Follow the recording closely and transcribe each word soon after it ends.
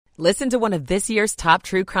Listen to one of this year's top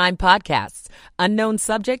true crime podcasts. Unknown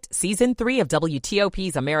Subject, Season 3 of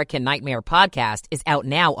WTOP's American Nightmare podcast is out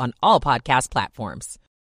now on all podcast platforms.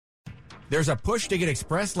 There's a push to get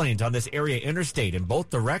express lanes on this area interstate in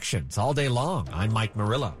both directions all day long. I'm Mike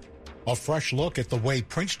Murillo. A fresh look at the way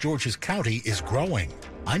Prince George's County is growing.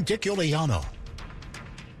 I'm Dick Iuliano.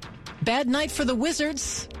 Bad night for the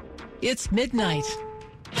Wizards. It's midnight.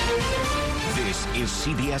 This is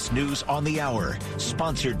CBS News on the Hour,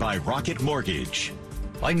 sponsored by Rocket Mortgage.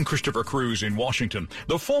 I'm Christopher Cruz in Washington.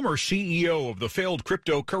 The former CEO of the failed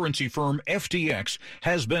cryptocurrency firm FTX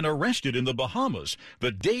has been arrested in the Bahamas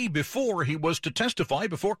the day before he was to testify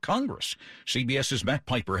before Congress. CBS's Matt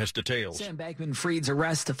Piper has details. Sam Bankman-Fried's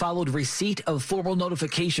arrest followed receipt of formal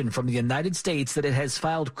notification from the United States that it has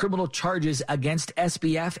filed criminal charges against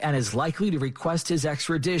SBF and is likely to request his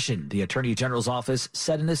extradition, the Attorney General's office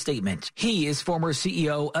said in a statement. He is former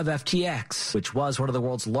CEO of FTX, which was one of the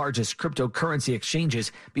world's largest cryptocurrency exchanges,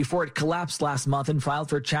 before it collapsed last month and filed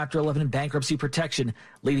for Chapter 11 bankruptcy protection,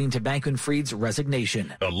 leading to Bankman-Fried's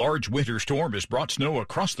resignation. A large winter storm has brought snow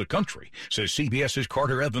across the country, says CBS's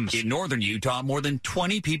Carter Evans. In northern Utah, more than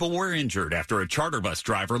 20 people were injured after a charter bus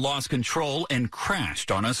driver lost control and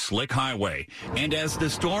crashed on a slick highway. And as the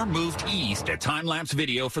storm moved east, a time-lapse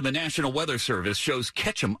video for the National Weather Service shows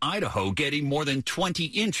Ketchum, Idaho getting more than 20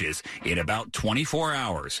 inches in about 24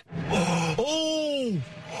 hours.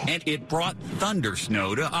 And it brought thunder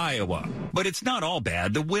snow to Iowa. But it's not all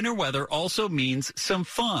bad. The winter weather also means some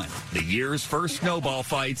fun. The year's first snowball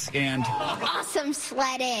fights and awesome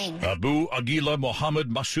sledding. Abu Aguila Mohammed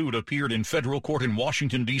Masood appeared in federal court in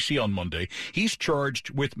Washington, D.C. on Monday. He's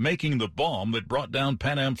charged with making the bomb that brought down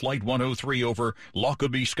Pan Am Flight 103 over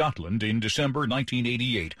Lockerbie, Scotland in December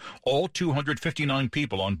 1988. All 259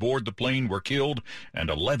 people on board the plane were killed, and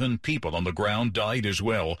 11 people on the ground died as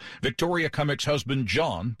well. Victoria Cummick's husband,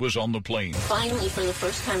 John, was on the plane. Finally, for the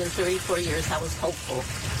first time in 34 years, I was hopeful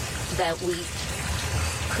that we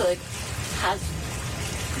could have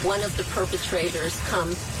one of the perpetrators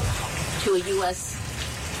come to a U.S.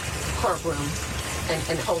 courtroom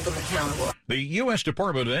and hold them accountable. The U.S.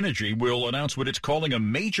 Department of Energy will announce what it's calling a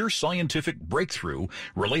major scientific breakthrough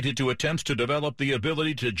related to attempts to develop the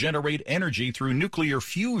ability to generate energy through nuclear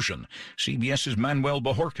fusion. CBS's Manuel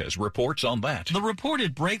Bajorquez reports on that. The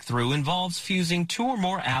reported breakthrough involves fusing two or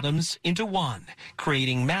more atoms into one,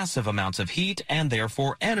 creating massive amounts of heat and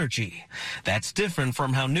therefore energy. That's different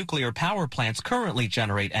from how nuclear power plants currently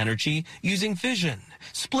generate energy using fission,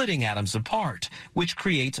 splitting atoms apart, which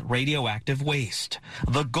creates radioactive waste.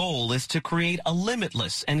 The goal is to create a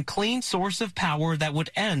limitless and clean source of power that would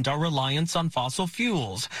end our reliance on fossil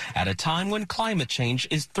fuels at a time when climate change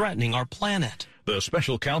is threatening our planet. The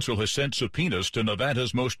special counsel has sent subpoenas to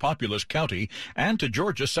Nevada's most populous county and to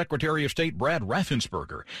Georgia's Secretary of State Brad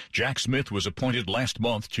Raffensperger. Jack Smith was appointed last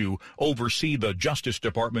month to oversee the Justice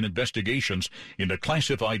Department investigations into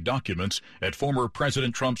classified documents at former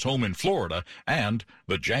President Trump's home in Florida and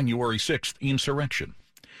the January 6th insurrection.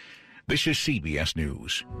 This is CBS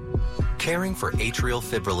News. Caring for atrial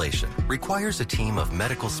fibrillation requires a team of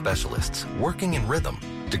medical specialists working in rhythm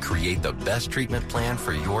to create the best treatment plan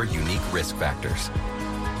for your unique risk factors.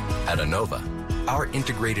 At Inova, our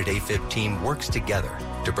integrated AFib team works together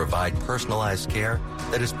to provide personalized care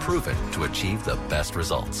that is proven to achieve the best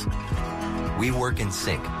results. We work in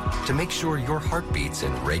sync to make sure your heart beats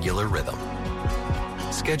in regular rhythm.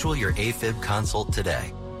 Schedule your AFib consult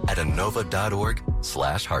today at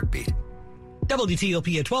inova.org/heartbeat.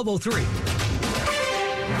 WTOP at 12:03.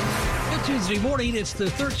 Good Tuesday morning. It's the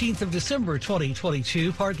 13th of December,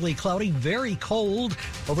 2022. Partly cloudy, very cold.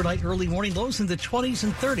 Overnight, early morning lows in the 20s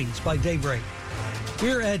and 30s by daybreak.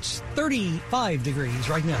 We're at 35 degrees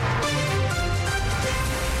right now.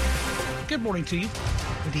 Good morning to you.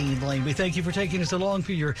 Dean Lane, we thank you for taking us along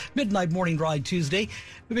for your midnight morning ride Tuesday.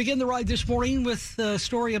 We begin the ride this morning with a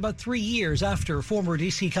story about 3 years after former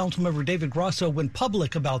D.C. Councilmember David Grosso went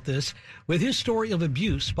public about this with his story of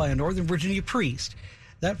abuse by a Northern Virginia priest.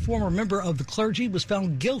 That former member of the clergy was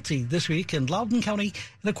found guilty this week in Loudoun County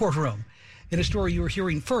in a courtroom. In a story you are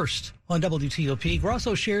hearing first on WTOP,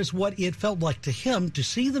 Grosso shares what it felt like to him to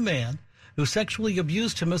see the man who sexually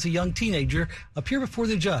abused him as a young teenager appear before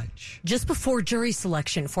the judge. Just before jury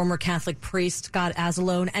selection, former Catholic priest Scott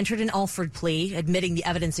Azalone entered an Alford plea, admitting the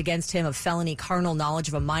evidence against him of felony carnal knowledge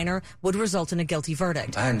of a minor would result in a guilty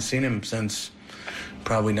verdict. I hadn't seen him since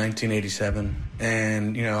probably 1987,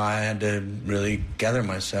 and, I had to really gather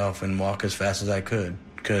myself and walk as fast as I could,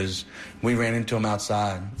 because we ran into him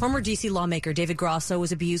outside. Former D.C. lawmaker David Grosso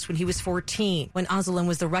was abused when he was 14, when Azalone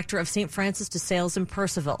was the rector of St. Francis de Sales in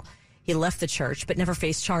Percival. He left the church but never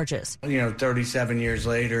faced charges. 37 years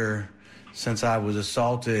later, since I was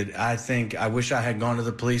assaulted, I wish I had gone to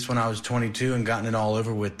the police when I was 22 and gotten it all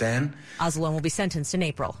over with then. Asselone will be sentenced in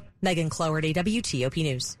April. Megan Cloherty, WTOP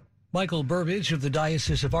News. Michael Burbidge of the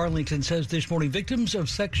Diocese of Arlington says this morning victims of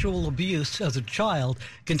sexual abuse as a child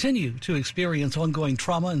continue to experience ongoing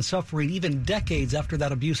trauma and suffering even decades after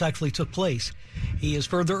that abuse actually took place. He is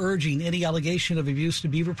further urging any allegation of abuse to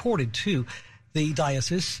be reported to the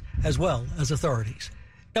diocese as well as authorities.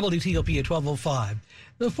 WTOP at 12:05.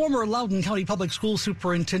 The former Loudoun County Public School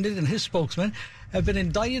Superintendent and his spokesman have been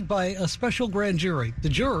indicted by a special grand jury. The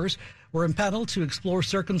jurors were empaneled to explore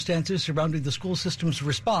circumstances surrounding the school system's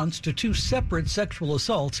response to two separate sexual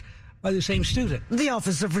assaults by the same student. The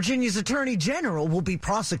Office of Virginia's Attorney General will be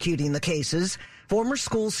prosecuting the cases. Former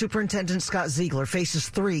school superintendent Scott Ziegler faces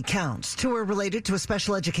 3 counts. 2 are related to a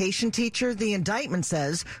special education teacher the indictment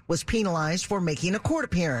says was penalized for making a court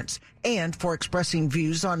appearance and for expressing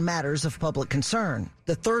views on matters of public concern.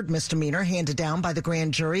 The 3rd misdemeanor handed down by the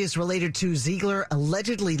grand jury is related to Ziegler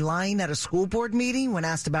allegedly lying at a school board meeting when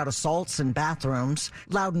asked about assaults in bathrooms.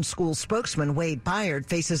 Loudoun school spokesman Wade Byard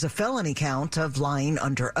faces a felony count of lying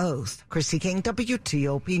under oath. Chrissy King,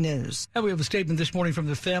 WTOP News. And we have a statement this morning from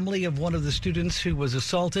the family of one of the students who was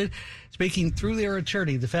assaulted. Speaking through their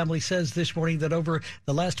attorney, the family says this morning that over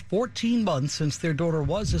the last 14 months since their daughter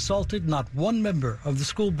was assaulted, not one member of the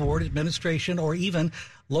school board, administration, or even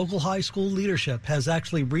local high school leadership has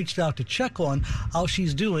actually reached out to check on how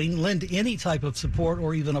she's doing, lend any type of support,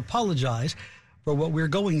 or even apologize for what we're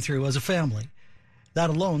going through as a family. That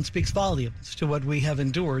alone speaks volumes to what we have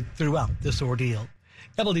endured throughout this ordeal.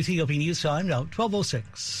 WTOP News Time now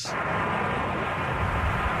 12:06.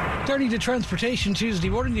 Turning to transportation Tuesday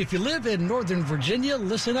morning, if you live in Northern Virginia,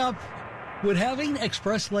 listen up. Would having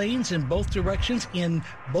express lanes in both directions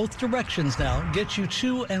now get you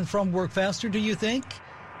to and from work faster, do you think?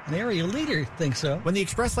 An area leader thinks so. When the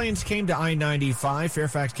express lanes came to I-95,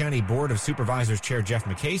 Fairfax County Board of Supervisors Chair Jeff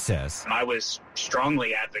McKay says, I was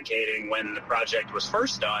strongly advocating when the project was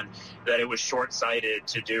first done that it was short-sighted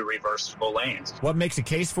to do reversible lanes. What makes a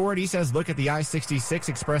case for it? He says, look at the I-66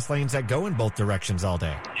 express lanes that go in both directions all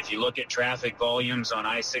day. If you look at traffic volumes on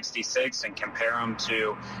I-66 and compare them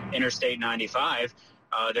to Interstate 95,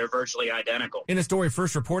 they're virtually identical. In a story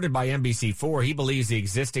first reported by NBC4, he believes the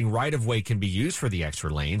existing right-of-way can be used for the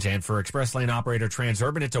extra lanes, and for express lane operator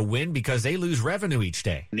Transurban, it's a win because they lose revenue each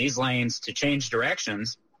day. These lanes, to change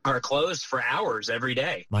directions, are closed for hours every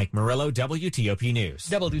day. Mike Murillo, WTOP News.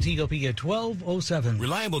 WTOP at 12:07.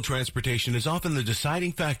 Reliable transportation is often the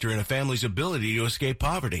deciding factor in a family's ability to escape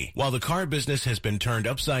poverty. While the car business has been turned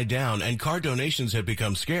upside down and car donations have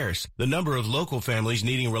become scarce, the number of local families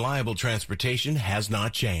needing reliable transportation has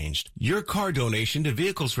not changed. Your car donation to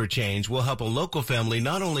Vehicles for Change will help a local family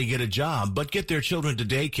not only get a job, but get their children to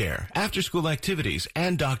daycare, after-school activities,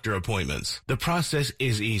 and doctor appointments. The process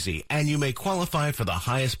is easy, and you may qualify for the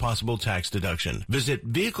highest possible tax deduction. Visit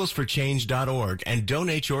vehiclesforchange.org and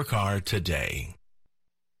donate your car today.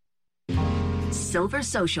 Silver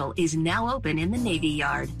Social is now open in the Navy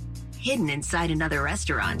Yard. Hidden inside another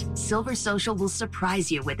restaurant, Silver Social will surprise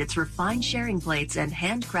you with its refined sharing plates and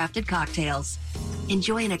handcrafted cocktails.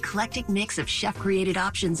 Enjoy an eclectic mix of chef-created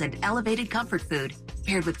options and elevated comfort food,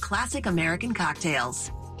 paired with classic American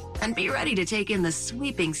cocktails. And be ready to take in the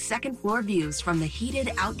sweeping second-floor views from the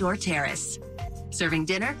heated outdoor terrace. Serving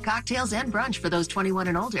dinner, cocktails, and brunch for those 21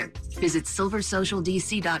 and older. Visit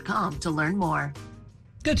silversocialdc.com to learn more.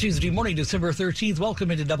 Good Tuesday morning, December 13th.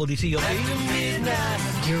 Welcome into WTOP.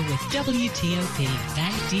 You're with WTOP.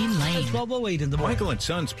 Back Dean Lane. 12:08 in the morning. Michael &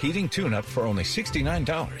 Son's heating tune-up for only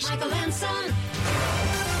 $69. Michael & Son.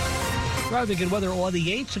 Driving and weather on the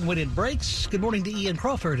 8s and when it breaks. Good morning to Ian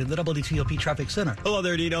Crawford in the WTOP Traffic Center. Hello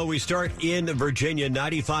there, Dino. We start in Virginia,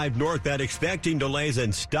 95 northbound, expecting delays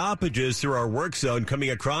and stoppages through our work zone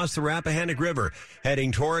coming across the Rappahannock River,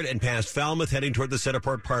 heading toward and past Falmouth, heading toward the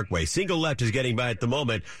Centerport Parkway. Single left is getting by at the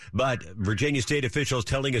moment, but Virginia state officials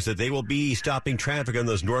telling us that they will be stopping traffic on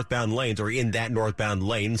those northbound lanes, or in that northbound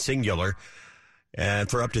lane, singular,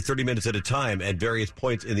 for up to 30 minutes at a time at various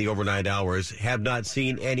points in the overnight hours. Have not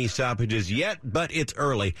seen any stoppages yet, but it's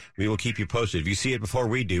early. We will keep you posted. If you see it before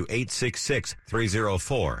we do,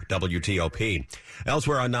 866-304-WTOP.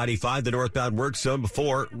 Elsewhere on 95, the northbound work zone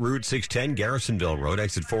before Route 610, Garrisonville Road,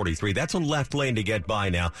 exit 43. That's a left lane to get by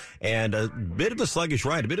now. And a bit of a sluggish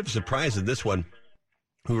ride, a bit of a surprise in this one.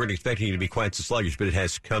 We weren't expecting it to be quite so sluggish, but it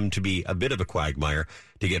has come to be a bit of a quagmire.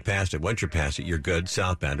 to get past it. Once you're past it, you're good.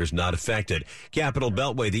 Southbounders not affected. Capitol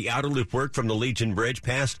Beltway, the outer loop work from the Legion Bridge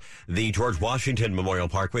past the George Washington Memorial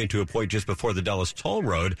Parkway to a point just before the Dulles Toll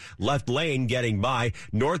Road. Left lane getting by.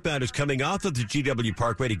 Northbounders coming off of the GW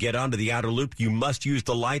Parkway to get onto the outer loop. You must use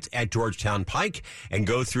the lights at Georgetown Pike and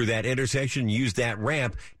go through that intersection. Use that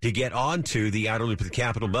ramp to get onto the outer loop of the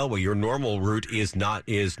Capitol Beltway. Your normal route is not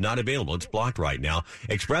available. It's blocked right now.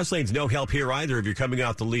 Express lanes, no help here either if you're coming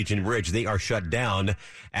off the Legion Bridge. They are shut down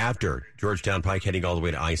after Georgetown Pike heading all the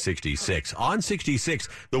way to I-66. On 66,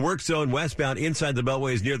 the work zone westbound inside the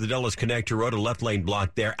Beltway is near the Dulles Connector Road, a left lane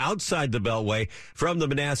blocked there. Outside the Beltway from the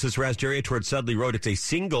Manassas Rest area towards Sudley Road, it's a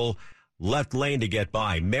single left lane to get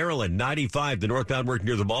by. Maryland 95, the northbound work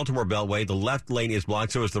near the Baltimore Beltway. The left lane is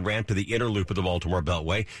blocked, so is the ramp to the inner loop of the Baltimore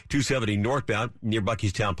Beltway. 270 northbound near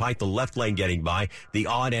Buckystown Pike, the left lane getting by. The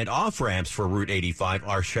on and off ramps for Route 85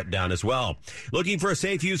 are shut down as well. Looking for a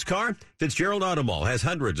safe used car? Fitzgerald Auto Mall has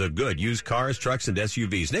hundreds of good used cars, trucks, and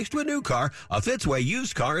SUVs. Next to a new car, a Fitzway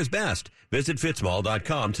used car is best. Visit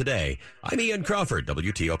fitzmall.com today. I'm Ian Crawford,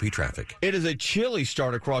 WTOP Traffic. It is a chilly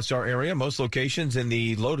start across our area. Most locations in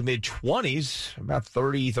the low to mid 20s, about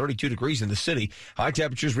 30, 32 degrees in the city. High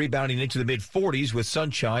temperatures rebounding into the mid 40s with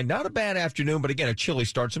sunshine. Not a bad afternoon, but again, a chilly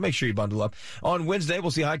start, so make sure you bundle up. On Wednesday,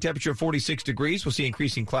 we'll see high temperature of 46 degrees. We'll see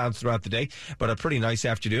increasing clouds throughout the day, but a pretty nice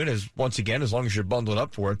afternoon, as long as you're bundled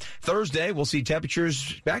up for it. Thursday, we'll see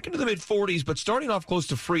temperatures back into the mid 40s, but starting off close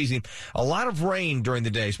to freezing. A lot of rain during the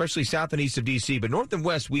day, especially south and east of D.C., but north and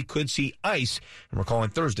west, we could see ice, and we're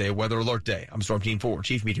calling Thursday a weather alert day. I'm Storm Team 4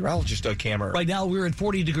 Chief Meteorologist Doug Kammerer. Right now, we're at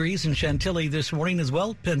 40 degrees in Chantilly this morning as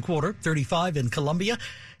well. Penn Quarter, 35 in Columbia.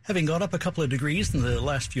 Having gone up a couple of degrees in the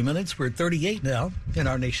last few minutes, we're at 38 now in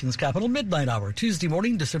our nation's capital. Midnight hour, Tuesday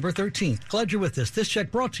morning, December 13th. Glad you're with us. This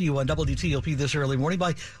check brought to you on WTOP this early morning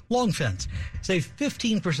by Long Fence. Save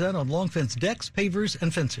 15% on Long Fence decks, pavers,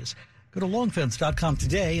 and fences. Go to longfence.com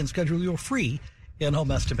today and schedule your free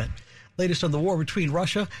in-home estimate. Latest on the war between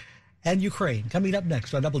Russia and Ukraine. Coming up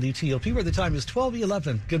next on WTOP, where the time is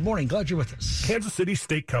 12:11. Good morning. Glad you're with us. Kansas City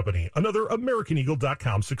Steak Company, another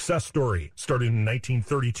AmericanEagle.com success story. Started in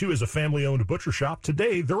 1932 as a family-owned butcher shop,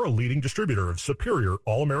 today they're a leading distributor of superior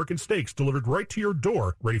all-American steaks delivered right to your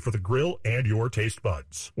door, ready for the grill and your taste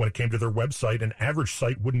buds. When it came to their website, an average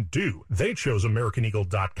site wouldn't do. They chose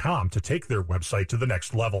AmericanEagle.com to take their website to the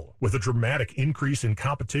next level. With a dramatic increase in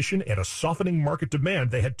competition and a softening market demand,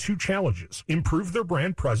 they had two challenges: improve their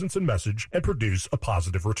brand presence and message and produce a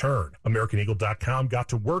positive return. AmericanEagle.com got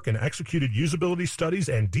to work and executed usability studies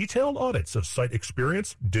and detailed audits of site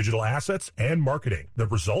experience, digital assets, and marketing. The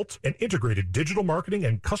result? An integrated digital marketing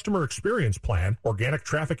and customer experience plan, organic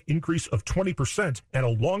traffic increase of 20%, and a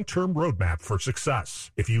long-term roadmap for success.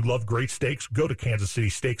 If you love great steaks, go to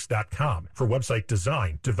KansasCitySteaks.com for website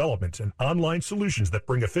design, development, and online solutions that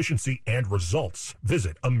bring efficiency and results.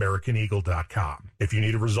 Visit AmericanEagle.com. If you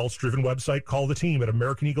need a results-driven website, call the team at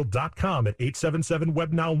AmericanEagle.com at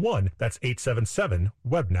 877-WebNow1. That's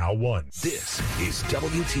 877-WebNow1. This is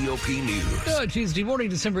WTOP News. Good Tuesday morning,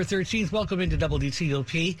 December 13th. Welcome into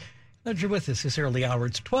WTOP. Glad you're with us this early hour.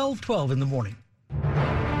 It's 12:12 in the morning.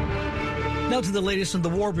 Now to the latest on the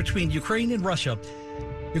war between Ukraine and Russia.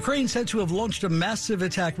 Ukraine said to have launched a massive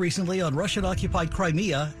attack recently on Russian-occupied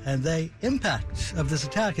Crimea, and the impact of this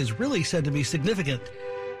attack is really said to be significant.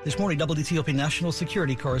 This morning, WTOP National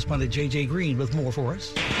Security Correspondent J.J. Green with more for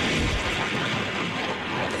us.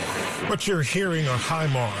 What you're hearing are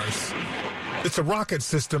HIMARS. It's a rocket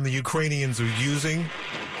system the Ukrainians are using.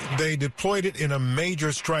 They deployed it in a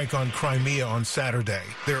major strike on Crimea on Saturday.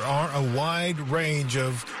 There are a wide range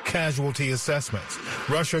of casualty assessments.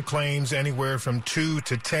 Russia claims anywhere from 2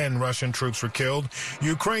 to 10 Russian troops were killed.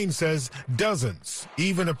 Ukraine says dozens,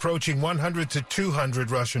 even approaching 100 to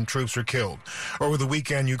 200 Russian troops were killed. Over the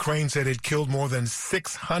weekend, Ukraine said it killed more than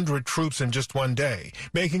 600 troops in just one day,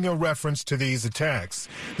 making a reference to these attacks.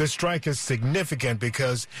 The strike is significant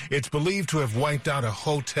because it's believed to have wiped out a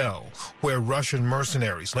hotel where Russian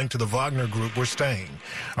mercenaries linked to the Wagner Group were staying.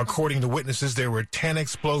 According to witnesses, there were 10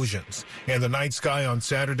 explosions, and the night sky on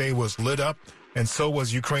Saturday was lit up, and so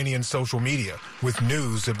was Ukrainian social media with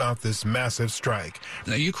news about this massive strike.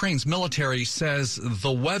 Now, Ukraine's military says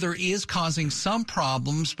the weather is causing some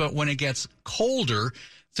problems, but when it gets colder,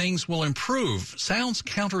 things will improve. Sounds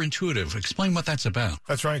counterintuitive. Explain what that's about.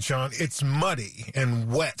 That's right, Sean. It's muddy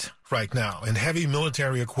and wet right now, and heavy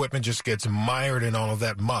military equipment just gets mired in all of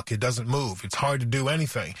that muck. It doesn't move. It's hard to do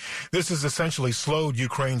anything. This has essentially slowed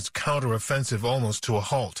Ukraine's counteroffensive almost to a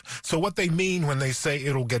halt. So what they mean when they say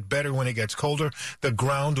it'll get better when it gets colder, the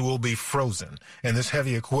ground will be frozen, and this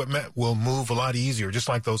heavy equipment will move a lot easier, just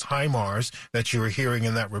like those HIMARS that you were hearing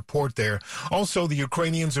in that report there. Also, the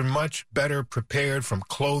Ukrainians are much better prepared from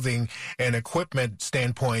clothing and equipment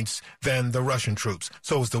standpoints than the Russian troops.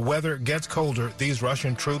 So as the weather gets colder, these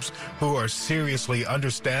Russian troops who are seriously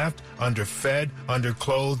understaffed, underfed,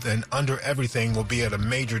 underclothed, and under everything will be at a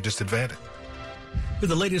major disadvantage. With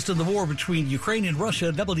the latest in the war between Ukraine and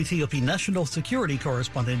Russia, WTOP national security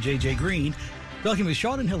correspondent J.J. Green. Welcome to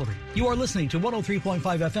Sean and Hillary. You are listening to 103.5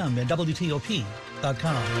 FM and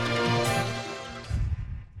WTOP.com.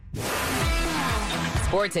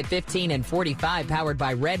 Sports at 15 and 45, powered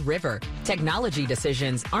by Red River. Technology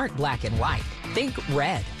decisions aren't black and white. Think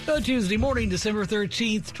red. Tuesday morning, December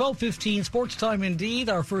 13th, 12:15, sports time indeed.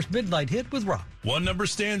 Our first midnight hit with Rob. One number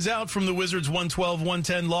stands out from the Wizards'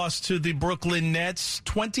 112-110 loss to the Brooklyn Nets.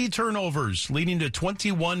 20 turnovers, leading to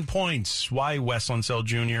 21 points. Why, Wes Unseld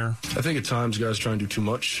Jr.? I think at times guys try and do too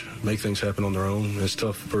much, make things happen on their own. It's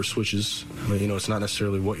tough for switches. I mean, it's not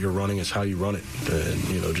necessarily what you're running, it's how you run it.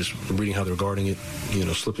 And, just reading how they're guarding it,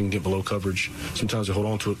 slipping, get below coverage. Sometimes they hold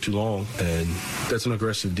on to it too long, and that's an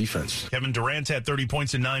aggressive defense. Kevin Durant had 30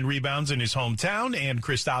 points and 9 rebounds in his hometown, and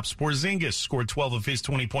Kristaps Porzingis scored 12 of his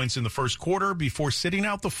 20 points in the first quarter before sitting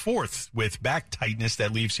out the fourth with back tightness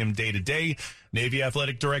that leaves him day-to-day. Navy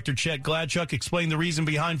Athletic Director Chet Gladchuk explained the reason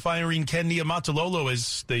behind firing Ken Niumatalolo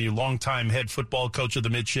as the longtime head football coach of the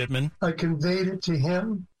Midshipmen. I conveyed it to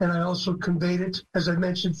him, and I also conveyed it, as I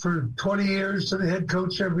mentioned, for 20 years to the head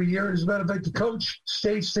coach every year. As a matter of fact, the coach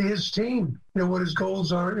states to his team, what his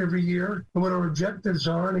goals are every year and what our objectives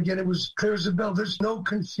are. And again, it was clear as a bell. There's no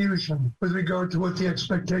confusion with regard to what the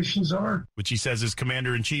expectations are. Which he says is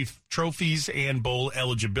commander-in-chief trophies and bowl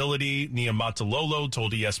eligibility. Niumatalolo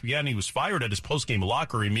told ESPN he was fired at his post-game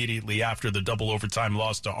locker immediately after the double overtime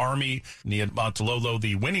loss to Army. Niumatalolo,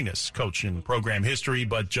 the winningest coach in program history,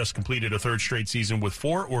 but just completed a third straight season with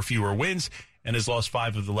 4 or fewer wins and has lost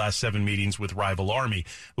 5 of the last 7 meetings with rival Army.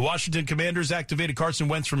 The Washington Commanders activated Carson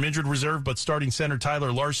Wentz from injured reserve, but starting center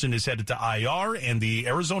Tyler Larson is headed to IR, and the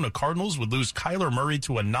Arizona Cardinals would lose Kyler Murray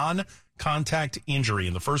to a non-contact injury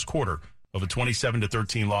in the first quarter of a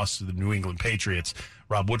 27-13 loss to the New England Patriots.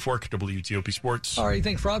 Rob Woodfork, WTOP Sports. All right,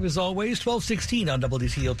 thanks, Rob, as always. 12:16 on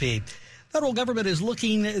WTOP. Federal government is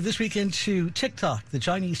looking this week into TikTok, the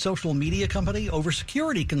Chinese social media company, over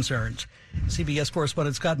security concerns. CBS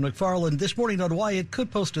correspondent Scott McFarland this morning on why it could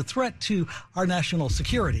pose a threat to our national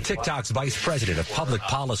security. TikTok's Vice President of Public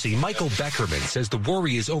Policy, Michael Beckerman, says the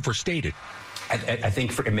worry is overstated. I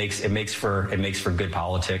think it makes for good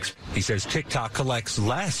politics. He says TikTok collects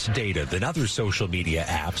less data than other social media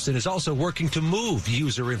apps and is also working to move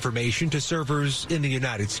user information to servers in the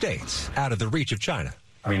United States, out of the reach of China.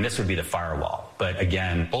 I mean, this would be the firewall. But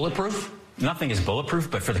again, bulletproof? Nothing is bulletproof,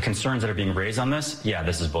 but for the concerns that are being raised on this, yeah,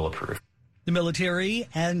 this is bulletproof. The military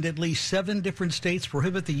and at least 7 different states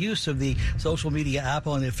prohibit the use of the social media app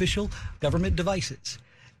on official government devices.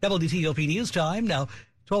 WTOP News Time now.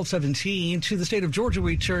 12:17 to the state of Georgia.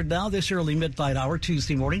 We turn now this early midnight hour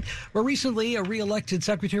Tuesday morning, where recently a re-elected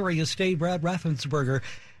Secretary of State Brad Raffensperger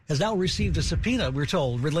has now received a subpoena, we're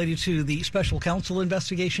told, related to the special counsel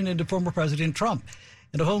investigation into former President Trump.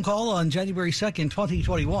 In a phone call on January 2nd,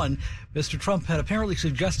 2021, Mr. Trump had apparently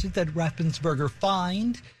suggested that Raffensperger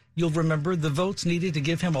find, you'll remember, the votes needed to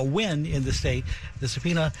give him a win in the state. The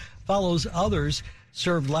subpoena follows others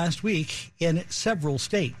served last week in several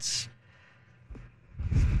states.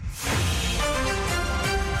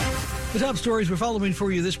 The top stories we're following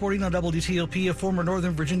for you this morning on WTOP. A former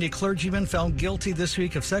Northern Virginia clergyman found guilty this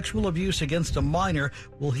week of sexual abuse against a minor.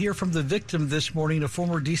 We'll hear from the victim this morning, a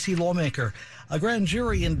former D.C. lawmaker. A grand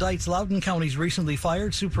jury indicts Loudoun County's recently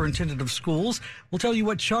fired superintendent of schools. We'll tell you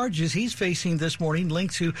what charges he's facing this morning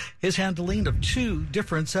linked to his handling of 2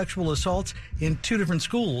 different sexual assaults in 2 different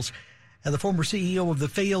schools. And the former CEO of the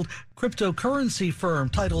failed cryptocurrency firm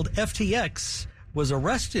titled FTX was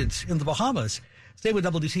arrested in the Bahamas. Stay with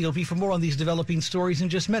WTOP for more on these developing stories in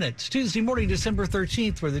just minutes. Tuesday morning, December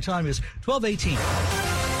 13th, where the time is 12:18.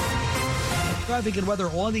 Traffic and weather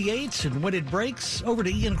on the 8s, and when it breaks, over to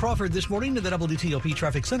Ian Crawford this morning to the WTOP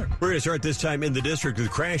Traffic Center. We're going to start this time in the district with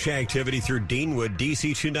crash activity through Deanwood,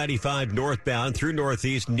 DC 295 northbound through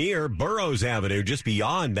Northeast near Burroughs Avenue. Just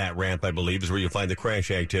beyond that ramp, I believe, is where you'll find the crash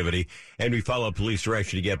activity. And we follow police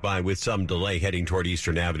direction to get by with some delay heading toward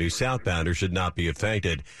Eastern Avenue. Southbounders should not be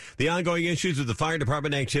affected. The ongoing issues with the fire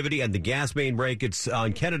department activity and the gas main break, it's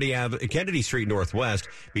on Kennedy Street Northwest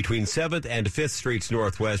between 7th and 5th Streets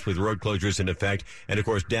Northwest with road closures in effect. And, of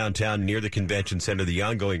course, downtown near the convention center, the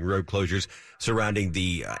ongoing road closures surrounding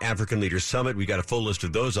the African Leaders Summit. We got a full list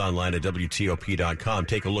of those online at WTOP.com.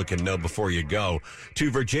 Take a look and know before you go.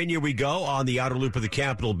 To Virginia we go on the outer loop of the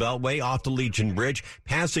Capitol Beltway off the Legion Bridge,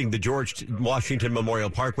 passing the George Washington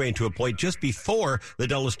Memorial Parkway into a point just before the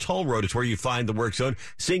Dulles Toll Road is where you find the work zone.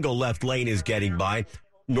 Single left lane is getting by.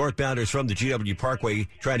 Northbounders from the GW Parkway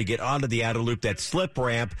trying to get onto the outer loop, that slip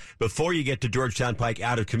ramp before you get to Georgetown Pike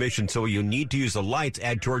out of commission. So you need to use the lights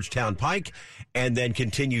at Georgetown Pike and then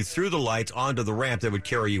continue through the lights onto the ramp that would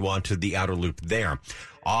carry you onto the outer loop there.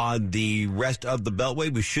 On the rest of the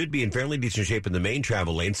Beltway, we should be in fairly decent shape in the main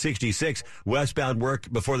travel lane. 66 westbound work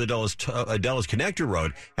before the Dulles Connector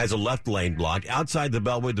Road has a left lane blocked. Outside the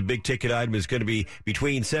Beltway, the big ticket item is going to be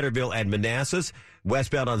between Centerville and Manassas.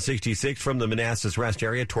 Westbound on 66 from the Manassas Rest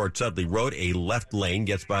area toward Sudley Road, a left lane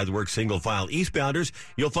gets by the work single file. Eastbounders,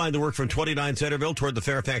 you'll find the work from 29 Centerville toward the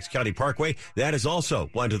Fairfax County Parkway. That is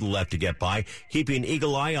also one to the left to get by. Keeping an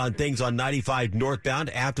eagle eye on things on 95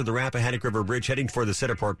 northbound after the Rappahannock River Bridge heading for the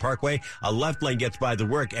Centerport Parkway. A left lane gets by the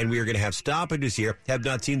work, and we are going to have stoppages here. Have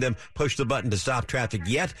not seen them push the button to stop traffic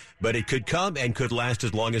yet, but it could come and could last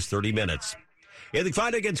as long as 30 minutes. In the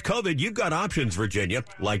fight against COVID, you've got options, Virginia,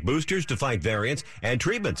 like boosters to fight variants and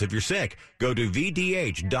treatments if you're sick. Go to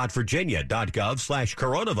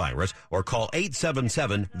vdh.virginia.gov/coronavirus or call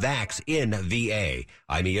 877-VAX-IN-VA.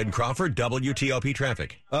 I'm Ian Crawford, WTOP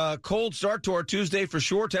Traffic. Cold start to our Tuesday for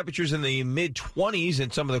sure. Temperatures in the mid-20s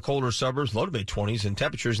in some of the colder suburbs, low to mid-20s, and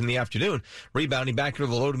temperatures in the afternoon rebounding back into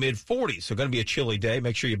the low to mid-40s. So going to be a chilly day.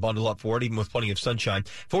 Make sure you bundle up for it, even with plenty of sunshine.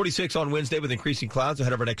 46 on Wednesday with increasing clouds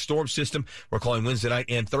ahead of our next storm system. We're calling Wednesday night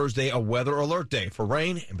and Thursday a weather alert day for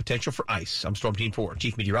rain and potential for ice. I'm Storm Team 4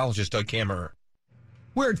 Chief Meteorologist Doug Kammerer.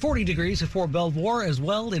 We're at 40 degrees at Fort Belvoir as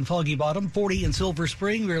well in Foggy Bottom, 40 in Silver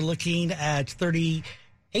Spring. We're looking at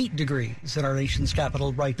 38 degrees in our nation's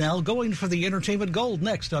capital right now. Going for the entertainment gold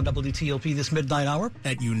next on WTOP this midnight hour.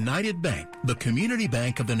 At United Bank, the community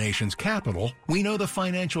bank of the nation's capital, we know the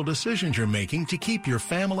financial decisions you're making to keep your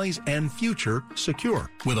families and future secure.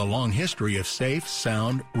 With a long history of safe,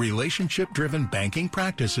 sound, relationship-driven banking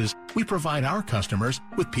practices, we provide our customers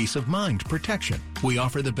with peace of mind protection. We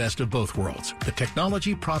offer the best of both worlds, the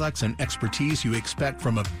technology, products, and expertise you expect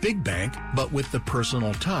from a big bank, but with the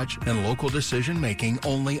personal touch and local decision-making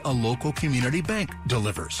only a local community bank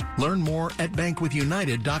delivers. Learn more at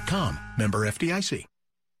bankwithunited.com. Member FDIC.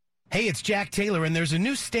 Hey, it's Jack Taylor, and there's a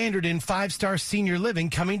new standard in 5-star senior living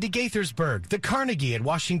coming to Gaithersburg, the Carnegie at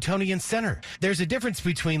Washingtonian Center. There's a difference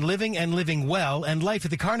between living and living well, and life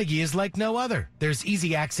at the Carnegie is like no other. There's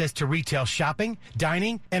easy access to retail shopping,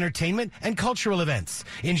 dining, entertainment, and cultural events.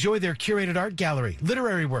 Enjoy their curated art gallery,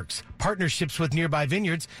 literary works, partnerships with nearby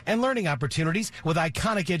vineyards, and learning opportunities with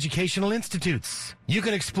iconic educational institutes. You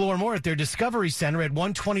can explore more at their Discovery Center at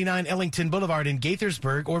 129 Ellington Boulevard in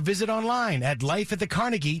Gaithersburg, or visit online at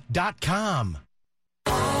lifeatthecarnegie.com.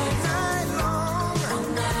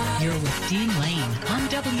 You're with Dean Lane on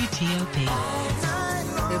WTOP.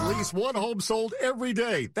 At least one home sold every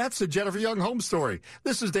day. That's the Jennifer Young Home Story.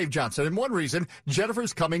 This is Dave Johnson, and one reason,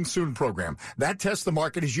 Jennifer's Coming Soon program. That tests the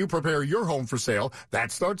market as you prepare your home for sale. That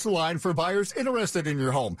starts the line for buyers interested in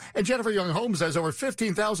your home. And Jennifer Young Homes has over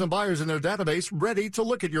 15,000 buyers in their database ready to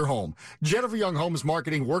look at your home. Jennifer Young Homes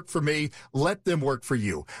marketing worked for me. Let them work for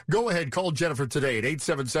you. Go ahead, call Jennifer today at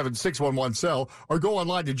 877-611-SELL or go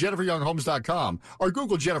online to jenniferyounghomes.com or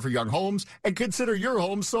Google Jennifer Young Homes and consider your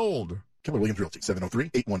home sold. Keller Williams Realty,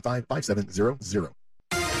 703-815-5700.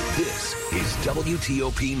 This is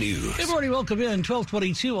WTOP News. Good morning. Welcome in.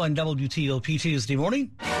 1222 on WTOP Tuesday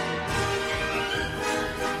morning. The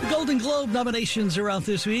Golden Globe nominations are out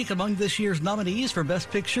this week. Among this year's nominees for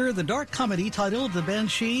Best Picture, the dark comedy titled The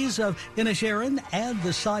Banshees of Inisherin and the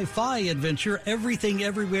sci-fi adventure Everything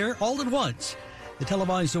Everywhere All at Once. The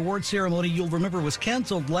televised award ceremony, you'll remember, was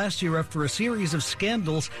canceled last year after a series of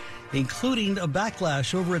scandals, including a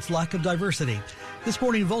backlash over its lack of diversity. This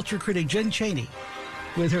morning, Vulture critic Jen Chaney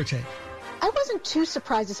with her take. I wasn't too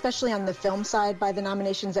surprised, especially on the film side, by the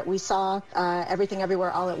nominations that we saw. Everything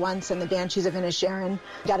Everywhere All at Once and The Banshees of Inisherin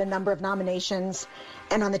got a number of nominations.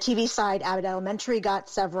 And on the TV side, Abbott Elementary got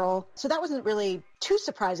several. So that wasn't really too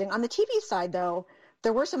surprising. On the TV side, though,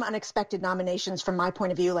 there were some unexpected nominations from my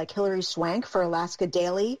point of view, like Hilary Swank for Alaska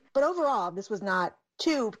Daily. But overall, this was not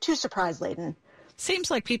too surprise-laden. Seems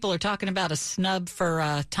like people are talking about a snub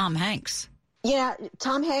for Tom Hanks. Yeah,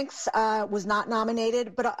 Tom Hanks was not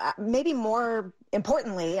nominated, but maybe more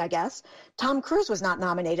importantly, I guess, Tom Cruise was not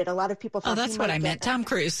nominated. A lot of people thought that's what I meant. Tom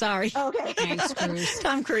Cruise, sorry. Okay. Hanks Cruise.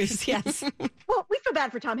 Tom Cruise, yes. Well, we feel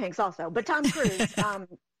bad for Tom Hanks also, but Tom Cruise,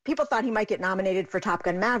 people thought he might get nominated for Top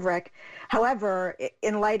Gun Maverick. However,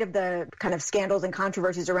 in light of the kind of scandals and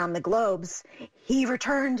controversies around the Globes, he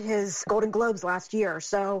returned his Golden Globes last year.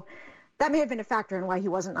 So that may have been a factor in why he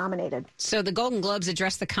wasn't nominated. So the Golden Globes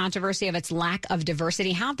addressed the controversy of its lack of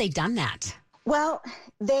diversity. How have they done that? Well,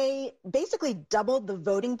 they basically doubled the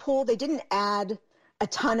voting pool. They didn't add a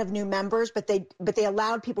ton of new members, but they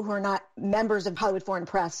allowed people who are not members of Hollywood Foreign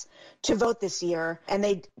Press to vote this year. And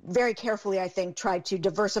they very carefully, I think, tried to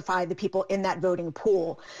diversify the people in that voting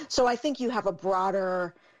pool. So I think you have a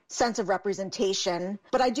broader sense of representation.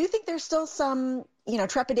 But I do think there's still some,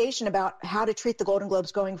 trepidation about how to treat the Golden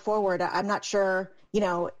Globes going forward. I'm not sure,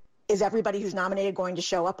 is everybody who's nominated going to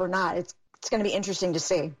show up or not? It's going to be interesting to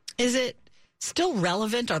see. Is it still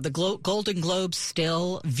relevant? Are the Golden Globes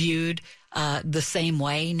still viewed the same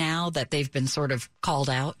way now that they've been sort of called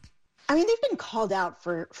out? I mean, they've been called out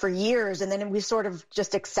for years, and then we sort of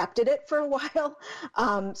just accepted it for a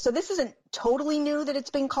while. So this isn't totally new that it's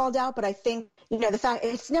been called out, but I think, the fact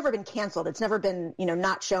it's never been canceled. It's never been,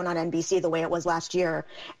 not shown on NBC the way it was last year.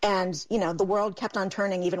 And, the world kept on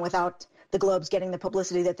turning even without the Globes getting the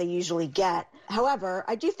publicity that they usually get. However,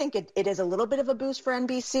 I do think it is a little bit of a boost for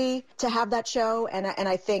NBC to have that show, and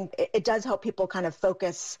I think it does help people kind of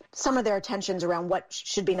focus some of their attentions around what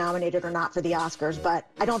should be nominated or not for the Oscars, but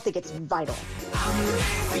I don't think it's vital.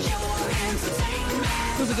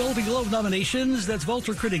 For the Golden Globe nominations, that's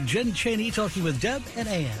Vulture critic Jen Chaney talking with Deb and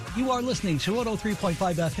Ann. You are listening to 103.5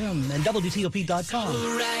 FM and WTOP.com.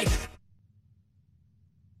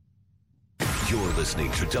 You're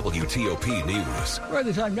listening to WTOP News. Right,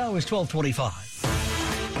 the time now is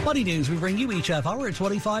 12:25. Money news we bring you each half hour at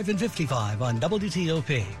 25 and 55 on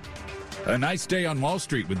WTOP. A nice day on Wall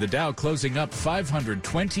Street with the Dow closing up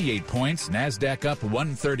 528 points, NASDAQ up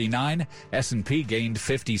 139, S&P gained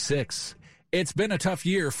 56. It's been a tough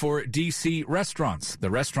year for D.C. restaurants. The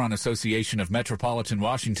Restaurant Association of Metropolitan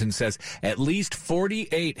Washington says at least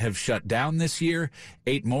 48 have shut down this year,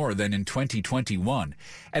 8 more than in 2021.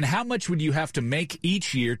 And how much would you have to make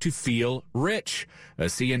each year to feel rich? A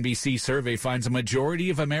CNBC survey finds a majority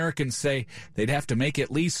of Americans say they'd have to make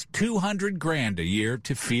at least $200,000 a year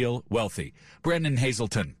to feel wealthy. Brendan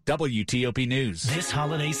Hazelton, WTOP News. This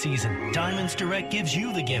holiday season, Diamonds Direct gives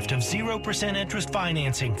you the gift of 0% interest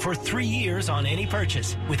financing for 3 years on any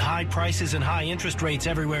purchase. With high prices and high interest rates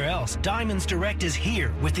everywhere else, Diamonds Direct is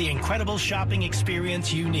here with the incredible shopping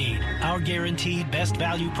experience you need. Our guaranteed best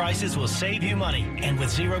value prices will save you money. And with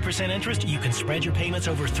 0% interest, you can spread your payments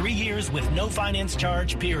over 3 years with no finance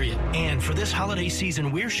charge, period. And for this holiday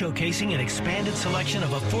season, we're showcasing an expanded selection of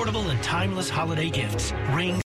affordable and timeless holiday gifts. Rings,